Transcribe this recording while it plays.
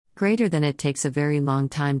Greater than it takes a very long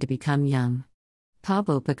time to become young.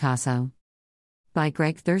 Pablo Picasso. By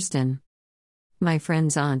Greg Thurston. My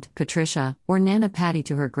friend's aunt, Patricia, or Nana Patty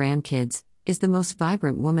to her grandkids, is the most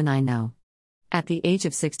vibrant woman I know. At the age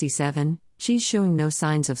of 67, she's showing no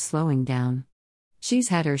signs of slowing down. She's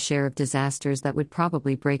had her share of disasters that would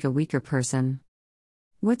probably break a weaker person.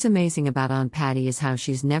 What's amazing about Aunt Patty is how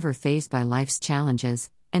she's never fazed by life's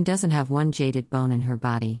challenges, and doesn't have one jaded bone in her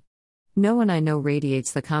body. No one I know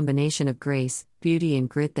radiates the combination of grace, beauty and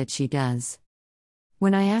grit that she does.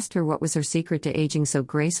 When I asked her what was her secret to aging so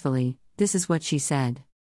gracefully, this is what she said.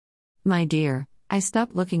 "My dear, I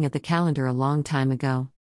stopped looking at the calendar a long time ago.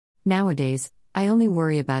 Nowadays, I only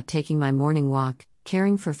worry about taking my morning walk,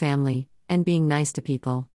 caring for family, and being nice to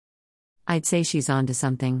people." I'd say she's on to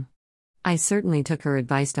something. I certainly took her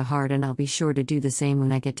advice to heart, and I'll be sure to do the same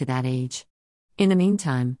when I get to that age. In the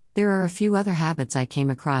meantime, there are a few other habits I came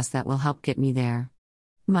across that will help get me there.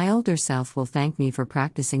 My older self will thank me for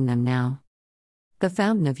practicing them now. The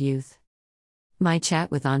Fountain of Youth. My chat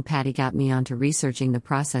with Aunt Patty got me onto researching the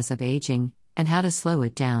process of aging, and how to slow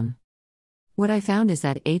it down. What I found is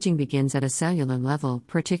that aging begins at a cellular level,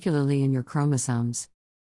 particularly in your chromosomes.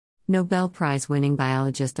 Nobel Prize-winning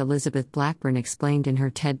biologist Elizabeth Blackburn explained in her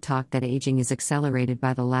TED Talk that aging is accelerated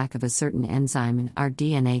by the lack of a certain enzyme in our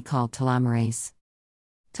DNA called telomerase.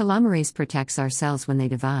 Telomerase protects our cells when they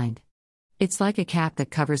divide. It's like a cap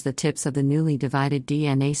that covers the tips of the newly divided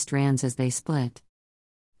DNA strands as they split.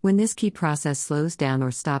 When this key process slows down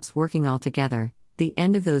or stops working altogether, the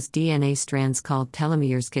end of those DNA strands called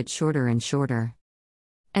telomeres get shorter and shorter.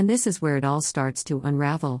 And this is where it all starts to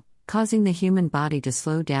unravel, causing the human body to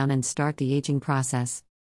slow down and start the aging process.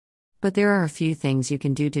 But there are a few things you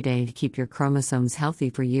can do today to keep your chromosomes healthy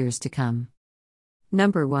for years to come.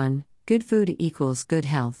 Number 1, good food equals good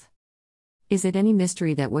health. Is it any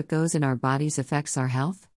mystery that what goes in our bodies affects our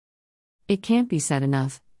health? It can't be said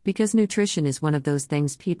enough, because nutrition is one of those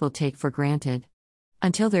things people take for granted.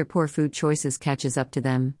 Until their poor food choices catches up to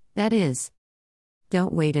them, that is.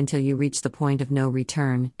 Don't wait until you reach the point of no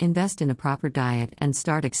return, invest in a proper diet and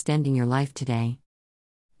start extending your life today.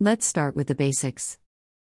 Let's start with the basics.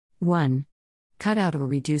 1. Cut out or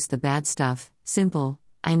reduce the bad stuff. Simple,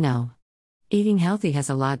 I know. Eating healthy has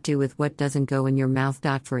a lot to do with what doesn't go in your mouth.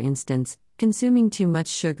 For instance, consuming too much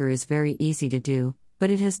sugar is very easy to do, but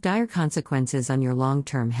it has dire consequences on your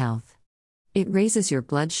long-term health. It raises your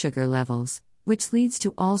blood sugar levels, which leads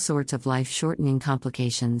to all sorts of life-shortening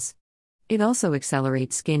complications. It also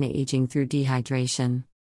accelerates skin aging through dehydration.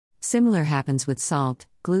 Similar happens with salt,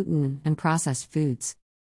 gluten, and processed foods.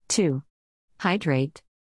 2. Hydrate.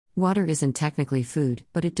 Water isn't technically food,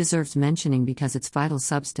 but it deserves mentioning because its vital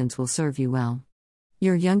substance will serve you well.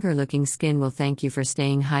 Your younger-looking skin will thank you for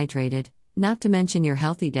staying hydrated, not to mention your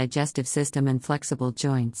healthy digestive system and flexible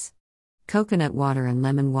joints. Coconut water and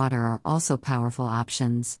lemon water are also powerful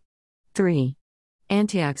options. 3.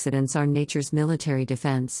 Antioxidants are nature's military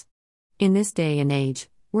defense. In this day and age,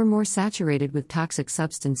 we're more saturated with toxic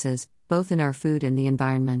substances, both in our food and the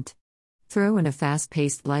environment. Throw in a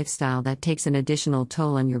fast-paced lifestyle that takes an additional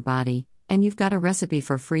toll on your body, and you've got a recipe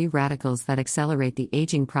for free radicals that accelerate the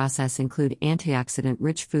aging process. Include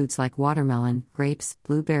antioxidant-rich foods like watermelon, grapes,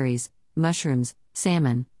 blueberries, mushrooms,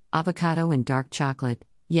 salmon, avocado and dark chocolate,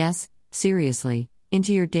 yes, seriously,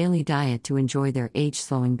 into your daily diet to enjoy their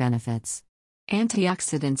age-slowing benefits.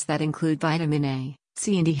 Antioxidants that include vitamin A,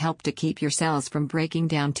 C and E help to keep your cells from breaking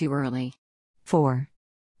down too early. 4.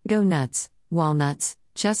 Go nuts. Walnuts,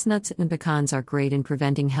 chestnuts and pecans are great in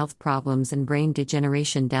preventing health problems and brain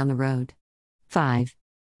degeneration down the road. 5.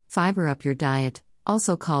 Fiber up your diet,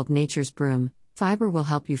 also called nature's broom. Fiber will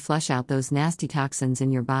help you flush out those nasty toxins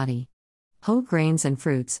in your body. Whole grains and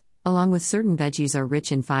fruits, along with certain veggies, are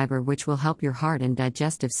rich in fiber, which will help your heart and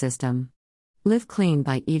digestive system. Live clean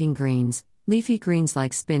by eating greens. Leafy greens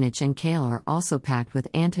like spinach and kale are also packed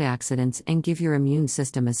with antioxidants and give your immune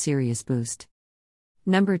system a serious boost.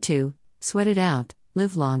 Number 2, sweat it out,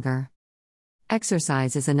 live longer.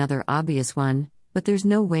 Exercise is another obvious one, but there's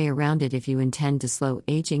no way around it if you intend to slow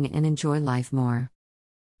aging and enjoy life more.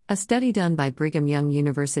 A study done by Brigham Young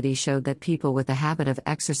University showed that people with a habit of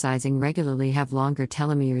exercising regularly have longer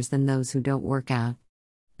telomeres than those who don't work out.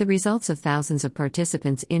 The results of thousands of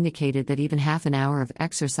participants indicated that even half an hour of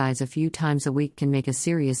exercise a few times a week can make a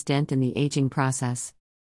serious dent in the aging process.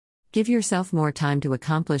 Give yourself more time to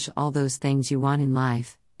accomplish all those things you want in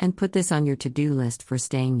life, and put this on your to-do list for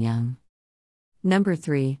staying young. Number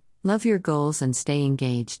 3, love your goals and stay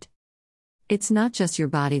engaged. It's not just your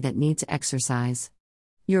body that needs exercise.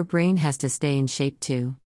 Your brain has to stay in shape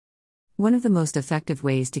too. One of the most effective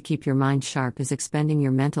ways to keep your mind sharp is expending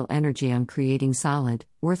your mental energy on creating solid,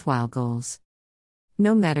 worthwhile goals.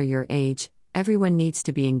 No matter your age, everyone needs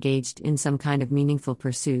to be engaged in some kind of meaningful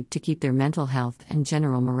pursuit to keep their mental health and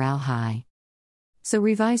general morale high. So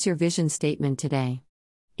revise your vision statement today.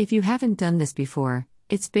 If you haven't done this before,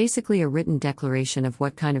 it's basically a written declaration of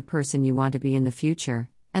what kind of person you want to be in the future,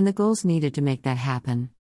 and the goals needed to make that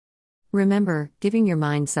happen. Remember, giving your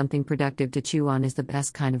mind something productive to chew on is the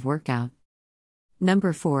best kind of workout.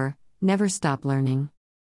 Number 4, never stop learning.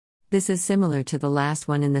 This is similar to the last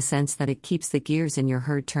one in the sense that it keeps the gears in your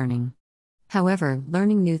herd turning. However,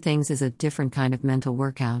 learning new things is a different kind of mental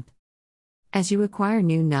workout. As you acquire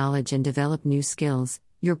new knowledge and develop new skills,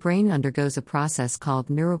 your brain undergoes a process called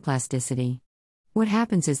neuroplasticity. What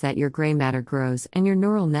happens is that your gray matter grows and your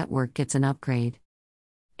neural network gets an upgrade.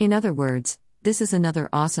 In other words, this is another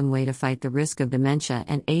awesome way to fight the risk of dementia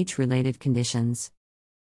and age-related conditions.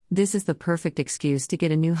 This is the perfect excuse to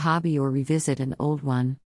get a new hobby or revisit an old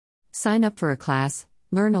one. Sign up for a class,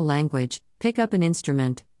 learn a language, pick up an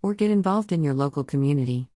instrument, or get involved in your local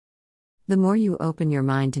community. The more you open your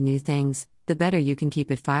mind to new things, the better you can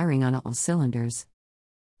keep it firing on all cylinders.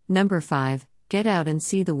 Number 5, get out and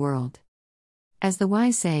see the world. As the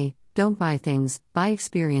wise say, don't buy things, buy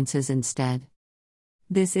experiences instead.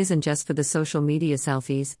 This isn't just for the social media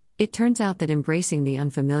selfies. It turns out that embracing the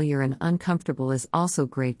unfamiliar and uncomfortable is also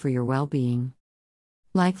great for your well-being.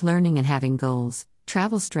 Like learning and having goals,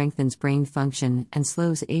 travel strengthens brain function and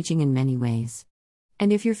slows aging in many ways.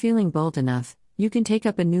 And if you're feeling bold enough, you can take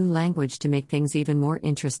up a new language to make things even more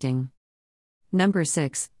interesting. Number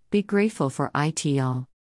 6, be grateful for it all.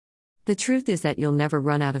 The truth is that you'll never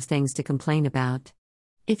run out of things to complain about.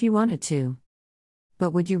 If you wanted to.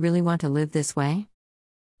 But would you really want to live this way?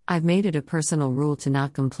 I've made it a personal rule to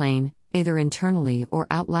not complain, either internally or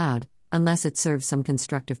out loud, unless it serves some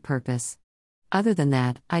constructive purpose. Other than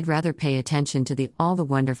that, I'd rather pay attention to all the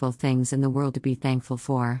wonderful things in the world to be thankful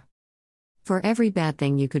for. For every bad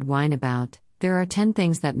thing you could whine about, there are 10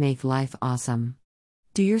 things that make life awesome.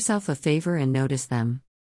 Do yourself a favor and notice them.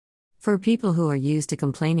 For people who are used to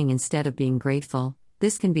complaining instead of being grateful,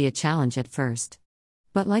 this can be a challenge at first.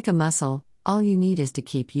 But like a muscle, all you need is to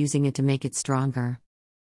keep using it to make it stronger.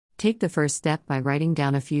 Take the first step by writing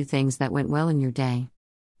down a few things that went well in your day.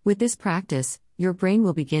 With this practice, your brain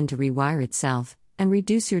will begin to rewire itself, and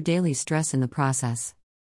reduce your daily stress in the process.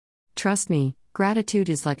 Trust me, gratitude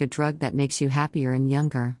is like a drug that makes you happier and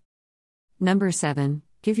younger. Number 7,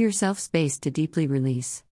 give yourself space to deeply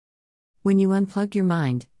release. When you unplug your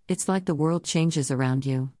mind, it's like the world changes around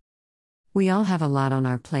you. We all have a lot on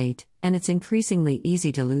our plate, and it's increasingly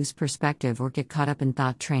easy to lose perspective or get caught up in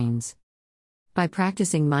thought trains. By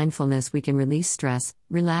practicing mindfulness, we can release stress,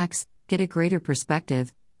 relax, get a greater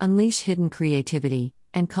perspective, unleash hidden creativity,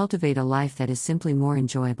 and cultivate a life that is simply more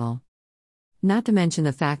enjoyable. Not to mention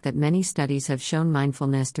the fact that many studies have shown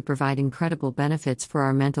mindfulness to provide incredible benefits for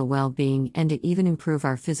our mental well-being and to even improve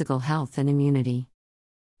our physical health and immunity.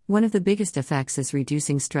 One of the biggest effects is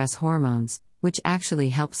reducing stress hormones, which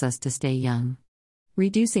actually helps us to stay young.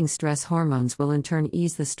 Reducing stress hormones will in turn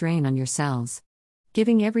ease the strain on your cells,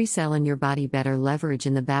 giving every cell in your body better leverage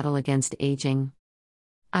in the battle against aging.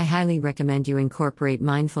 I highly recommend you incorporate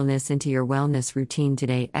mindfulness into your wellness routine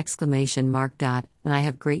today! And I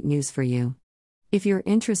have great news for you. If you're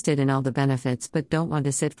interested in all the benefits but don't want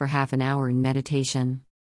to sit for half an hour in meditation,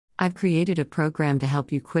 I've created a program to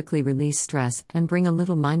help you quickly release stress and bring a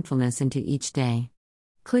little mindfulness into each day.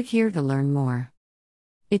 Click here to learn more.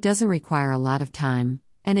 It doesn't require a lot of time,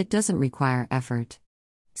 and it doesn't require effort.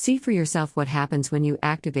 See for yourself what happens when you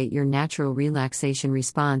activate your natural relaxation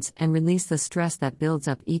response and release the stress that builds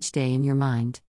up each day in your mind.